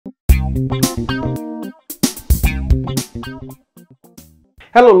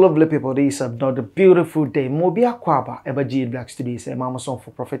Hello, lovely people. This is another beautiful day. Mobia Kwaba, ever G Blacks today. Say, Mama song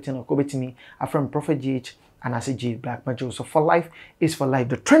for Prophet Tino Kobetini, a friend Prophet GH, and I say G Black Majo. So for life is for life.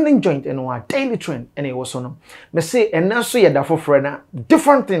 The trending joint and our daily trend, and it was on. Me say, and now so you're that for friend,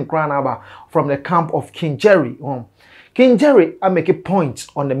 different thing crying about from the camp of King Jerry. King Jerry, I make a point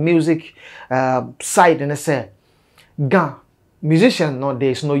on the music side, and I say, Ga, musician, no, there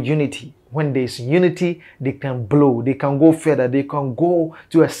is no unity. When there is unity, they can blow, they can go further, they can go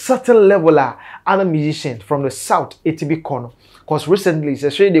to a certain level. Other musicians from the south, it be corner. Because recently,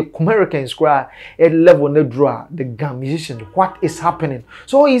 especially the Kumerican square, a level no draw the gun musicians. What is happening?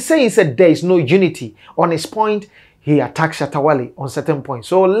 So he said there is no unity. On his point, he attacked Shatta Wale on certain points.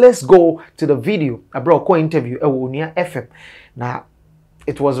 So let's go to the video. I brought a interview at Wonia FM. Now,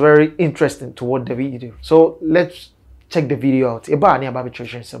 it was very interesting to watch the video. So let's check the video out. Eba ni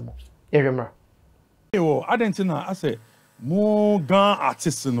arbitration some more. You remember? I didn't know. I said more gun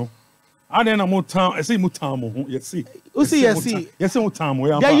artists, no. I didn't know more time. I say more time. You see, yes, more time.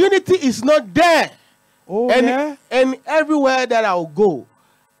 The unity is not there. Oh, and everywhere that I'll go,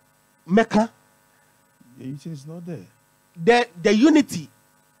 Mecca, the unity is not there. The unity,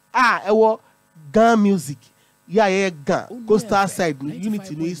 gun music. Yeah, gun. Coastal side,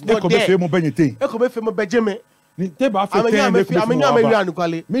 unity is not there. Many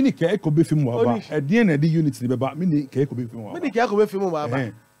care could be film at the end of the unity, but many care could be film.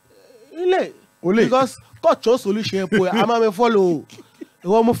 Because got your solution, I'm a follow.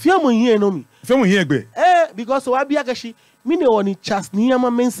 I'm film here, no me. Film here, because I be actually mini on chas near my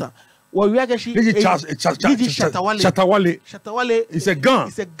mensa. Well, we actually Shatta Wale is a gun.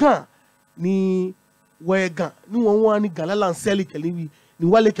 It's a gun. Ni where gun. No one galala sell it. Ni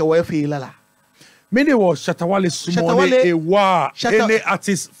wale ke wa fe lala. Many was Shatta Wale Sumone a war any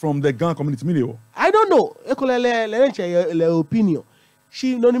artist from the gun community. Many I don't know. Le opinion.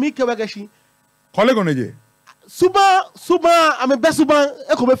 She no me ke wagashi. Colleague on the Suba, I'm a best Suba.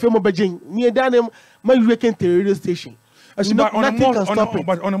 Eko be film Beijing. Me danem my weekend radio station. But on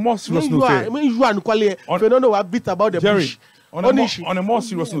a more serious note, I don't know what bit about the Jerry. bush. On a more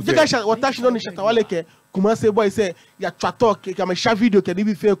serious note, what actually on Shatta Wale ke Kumase boy say ya tratok ke me share video ke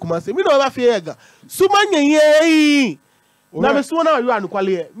be fair Kumase. Me no ever fear ga. Suma nye. Na me so na you anu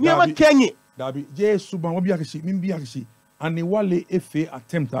kwale. Me ma kenye. Dabi je Suba obi akishi, mi bi akishi. Ani Wale efe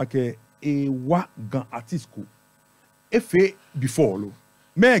attempt ake e wa gan artist ko. Efe before lo.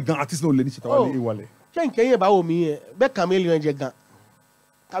 Me gan artist no le ni Shatta Wale e Wale. Kenye ba o mi be Chameleon je gan.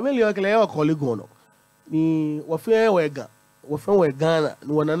 Chameleon ke le o colleague no. Ni wo fe we gan. Wo fe we gan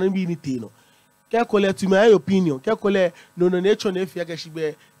no wona na bi ni te no. Ke kole to my opinion. Ke kole no nature na efia ke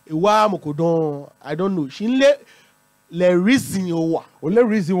shibe e wa mokodon I don't know. Shin le reason yo wa. O le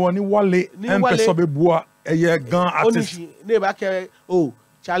reason woni Wale empeso be bua eye gan artist. Ne ba ke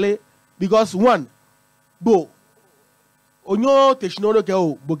chale because one bo onyo techno no ke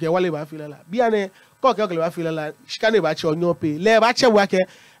bo ke Wale ba filala. Bia ne ko ke ba filala. Shikane ba che onyo pe. Le ba che wa ke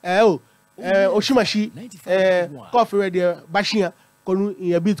Oshimashi coffee ready bashia konu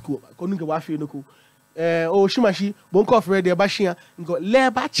in a bit ko konu ke wa fi no ko Oshimashi bon coffee ready bashia ngo le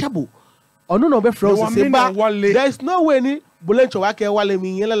ba chabo onu no be from say ba there is no way ni bolencho wa ke Wale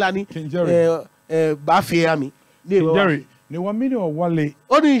mi yelela ni ba fi ami Jerry ne wa mi o Wale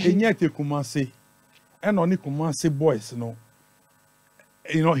enye te Kumase and oni Kumase boys no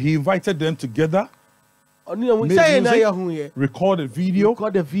you know he invited them together. Record a video.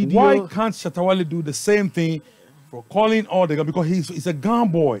 Why can't Shatta Wale do the same thing for calling all the gun? Because he's a gun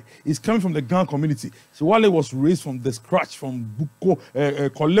boy. He's coming from the gun community. So Wale was raised from the scratch, from Buko,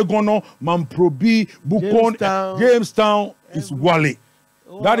 Kolegono, Mamprobi, Bukon, Jamestown is Wale.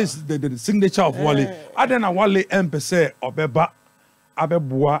 That is the signature of Wale. Adena Wale empese obeba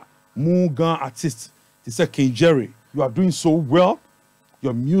abebua mu gun artist. He said, King Jerry, you are doing so well.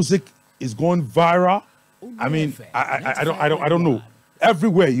 Your music is going viral. I mean, I don't know.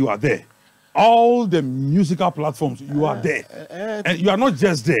 Everywhere you are there. All the musical platforms, you are there. And you are not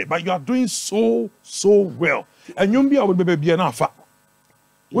just there, but you are doing so well. And Yumbia will be an afa.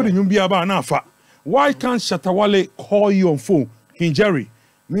 What do Yumbia about an afa? Why can't Shatta Wale call you on phone? King Jerry,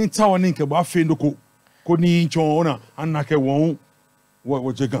 me tawa ninke ba fendo ko ni chona anake won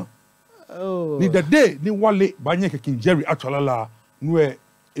what you gun. Oh. Ni the day ni Wale ba nye King Jerry actually la no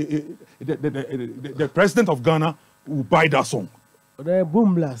the president of Ghana will buy that song.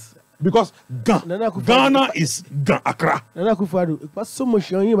 Boom blast. Because Ghana is Accra. Nana Akufo-Addo, it was so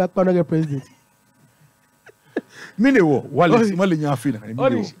much on you back the president.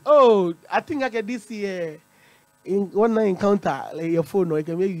 Oh, I think I get this year in one night encounter like your phone or I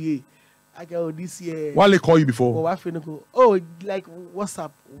can make you I go this year. Wale call you before? Oh, like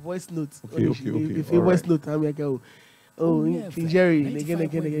WhatsApp voice note. Okay. If you voice note, I'm like, King Jerry,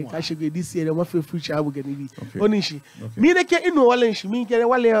 again. I should go this year. I'm for future. I will get it. Onishi. Me they can Wale. She me get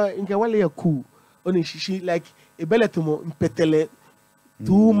Wale cool. Onishi. She like a belle to mo petele.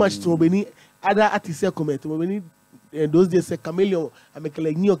 Too much to me. Other artists comment. When those days say chameleon. I make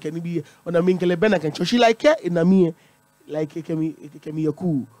like New York. Can be on a mingle Ben. I can show. She like it in a me. Like it can be a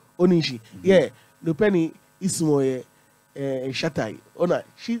cool. Onishi. Yeah. No penny is more Shatta. Ona.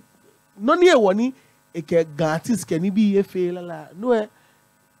 She no near one. Eke gatis can be a fail la no le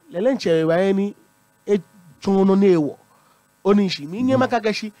lenche wa any e chono newo onishi mi nyema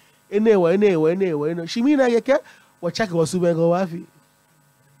kagashi enewo no shi mi na yeke wa chake wa sube go wafi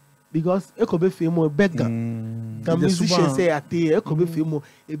because e ko be fe mo bega kan musician say ate e ko be fe mo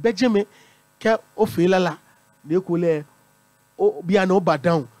e bejeme ke o fe la na ko le o bia na o ba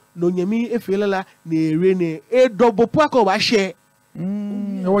down no nyemi e fe la na ere ne e double po ko ba she e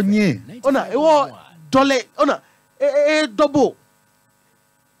wo nye ona e wo dole ona double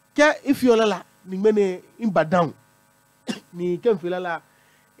ke if you lala ni mene imba down ni kem filala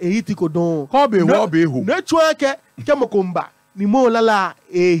hiti ko don ko be wo be hu ne twa ke mokomba ni mo lala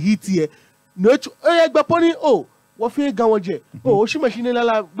hiti e ne gba poni o wo fi gan woje o shi machine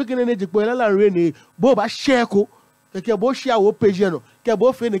lala begene ne jepo lala re ni bo ba sheko ke bo share wo page no ke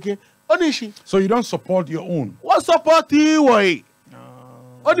bo fe ne ke onishi. So you don't support your own? What support you way?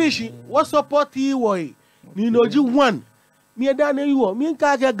 Onishi, what support you way? Ni noji one. Me da na you me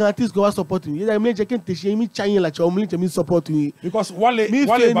nka ga gantis go support me. Ya me je ken teshi me chanyin la cha o me support me. Because Wale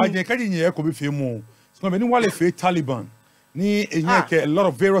ba je ka nye ko be fe mu. So me ni Wale fe Taliban. Ni enye ke a lot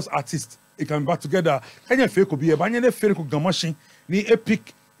of various artists it can back together. Kenya fe ko be ba nye le fe ko gamashin ni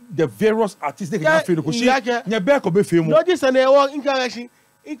epic the various artists they can fe ko shi. Nya be ko be fe mu. No just na e wo nka ga shi.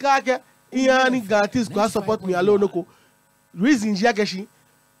 Nka ga iya ni gantis go support me alone ko. Reason je ga shi.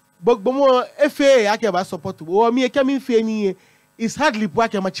 But more FA I can support or me coming fe is hardly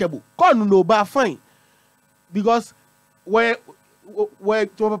work machable. Con no ba fine. Because where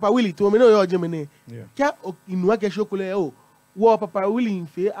to Papa Willie to me know your Germany. Yeah. In work shokule oh war Papa Willie in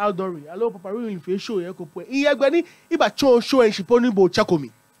fe outdooring. Allow Papa Willie in fe show e ko po. Iya gbani iba show and she pony bo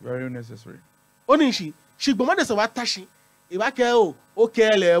chakomi. Very necessary. Onishi she go made so watashi. Iba ke oh okay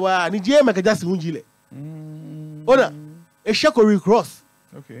le wa ni je make just unjile. Ona e shako recross.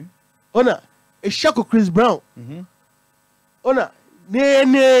 Okay. Ona a shako Chris Brown. Ona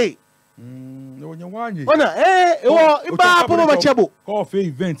ne. Ona wo iba po machebo. Call for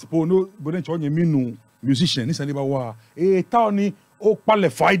event po no boden cho nyemi no musician ni sani ba wa. Ta ni o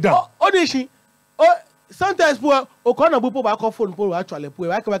qualified. Onishi. Oh sometimes po o ko na bo po ba call phone po actually po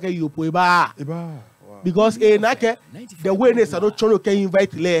wa ka you po iba. Because na ke the way they no chono can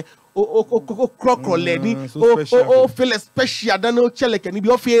invite le o crocodile ni o feel special than no chele can be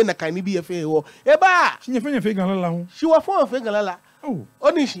of na can be fe wo eba she fe gan la ho she wa fon fe gan la oh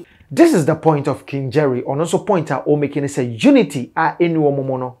onishi. This is the point of King Jerry on also point o making say unity a eni wo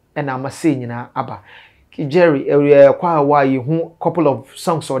momo no and am say nyina aba King Jerry kwa wa yi hu couple of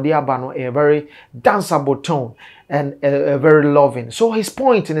songs or the aba no a very danceable tone and a very loving. So his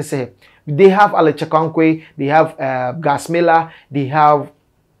point in say they have Alechakankwe, they have Gasmela, they have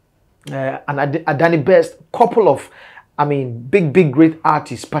Adani Best, couple of big great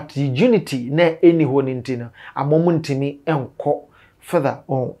artists, but the unity ne any one intina a moment to me enko further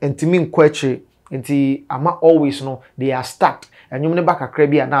on and to me kweche nti ama always no they are stacked and you money back a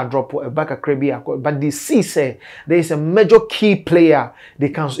crabby and now drop a back a crabby but they see say there is a major key player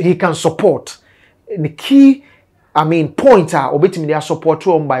he can support the key pointer obetimi they are support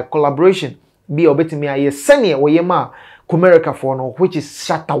by collaboration be obetimi a senior or yema Kumerican for no, which is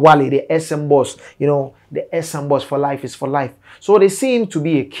Shatta Wale, the SM boss. You know, the SM boss for life is for life. So they seem to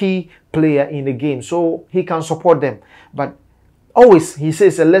be a key player in the game. So he can support them. But always he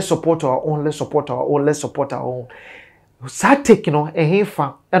says, let's support our own, let's support our own, let's support our own. Take, you know, and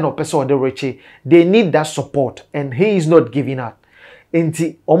they need that support, and he is not giving up. And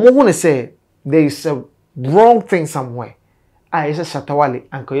I say there is a wrong thing somewhere. I say Shatta Wale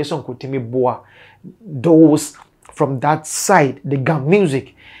and Koyeson Kutimi Boa those from that side, the gang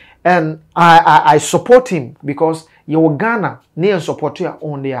music, and I support him because your Ghana near support your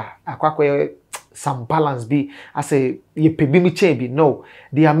own there. Some balance be. I say you pay me change. No,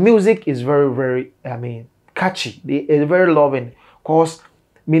 their music is very catchy. They is very loving. Cause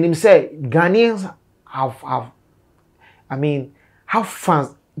meaning say Ghanaians have fans.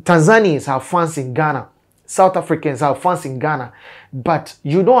 Tanzanians have fans in Ghana. South Africans have fans in Ghana, but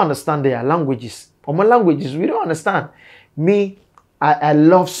you don't understand their languages. My languages we don't understand. Me, I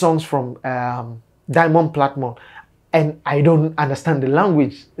love songs from Diamond Platnumz, and I don't understand the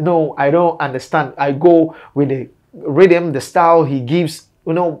language. No, I don't understand. I go with the rhythm, the style he gives,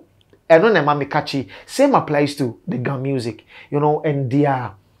 and when I'm catchy. Same applies to the gun music, and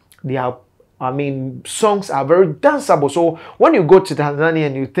their songs are very danceable. So when you go to Tanzania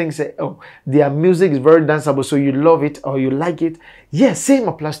and you think, say, oh, their music is very danceable, so you love it or you like it. Yes, same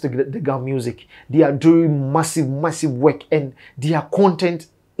applies to the gun music. They are doing massive, massive work, and their content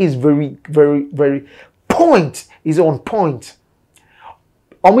is very, very, very is on point.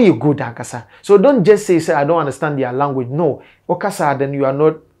 Omo you good ankasa. So don't just say I don't understand their language. No. Okasa, then you are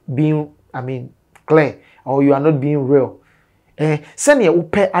not being, clear, or you are not being real. Send your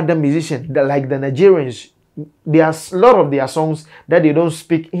other musicians like the Nigerians. There's a lot of their songs that they don't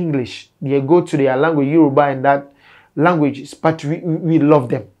speak English. They go to their language, Yoruba, and that languages, but we love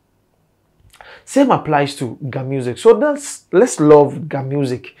them. Same applies to Ga Music. So let's love Ga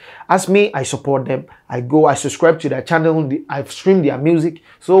Music. As me, I support them. I subscribe to their channel. I stream their music.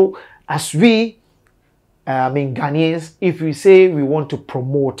 So as we, Ghanaians, if we say we want to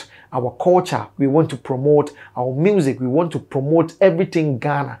promote our culture, we want to promote our music, we want to promote everything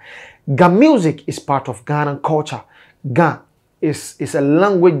Ghana. Ga Music is part of Ghanaian culture. Ga is a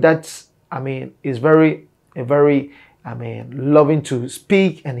language that's, is very loving to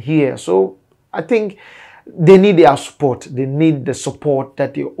speak and hear. So I think they need their support. They need the support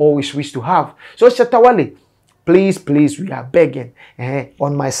that they always wish to have. So Shatta Wale, please, we are begging.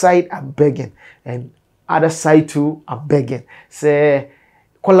 On my side, I'm begging. And other side too, I'm begging. Say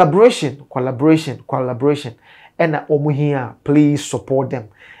collaboration. And here, please support them.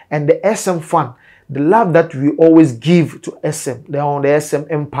 And the SM fund, the love that we always give to SM, they're on the SM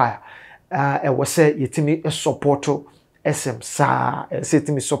empire. I was say yetimi a supporter SM sa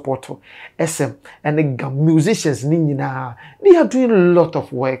yetimi supporter SM, and the musicians nina they are doing a lot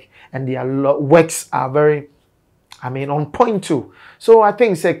of work, and their works are very on point too. So I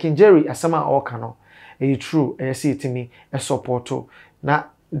think say King Jerry asama okano it's true see yetimi a supporter na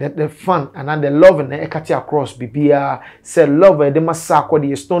the fun and the love and the ekati across bibia say love the masako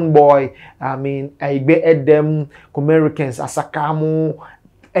the Stone Boy I be them Kumericans asakamu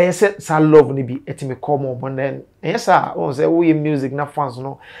yes, I love ni be etimi come on then yes sir oh say we music na fans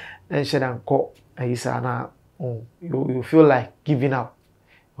no and she dan call na you feel like giving up.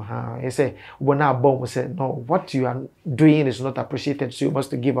 You say when I bomb say no, what you are doing is not appreciated, so you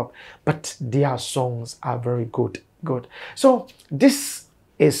must give up. But their songs are very good. So this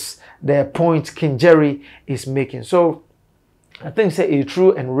is the point King Jerry is making. So I think say it's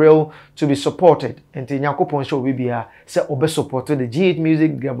true and real to be supported. And the Nyakopon show will be say obe support the GH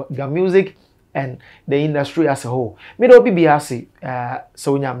music, Ga Music, and the industry as a whole. Me do be say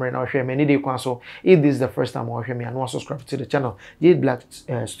so nyamre na ohwe me ni dey kwan so. If this is the first time I hear me, and want to subscribe to the channel GH Black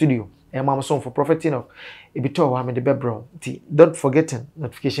Studio. Mama song for Prophet Enoch. Ebito wa me the bebro. Don't forget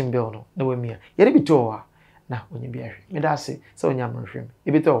notification bell no. No we me. Ye dey bito wa na onye bi ahwe. Me da say so nyamre hwe me.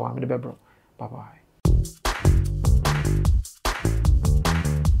 Ebito wa me the bebro. Bye bye.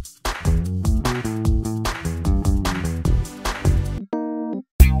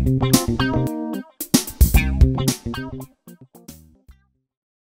 Thank you.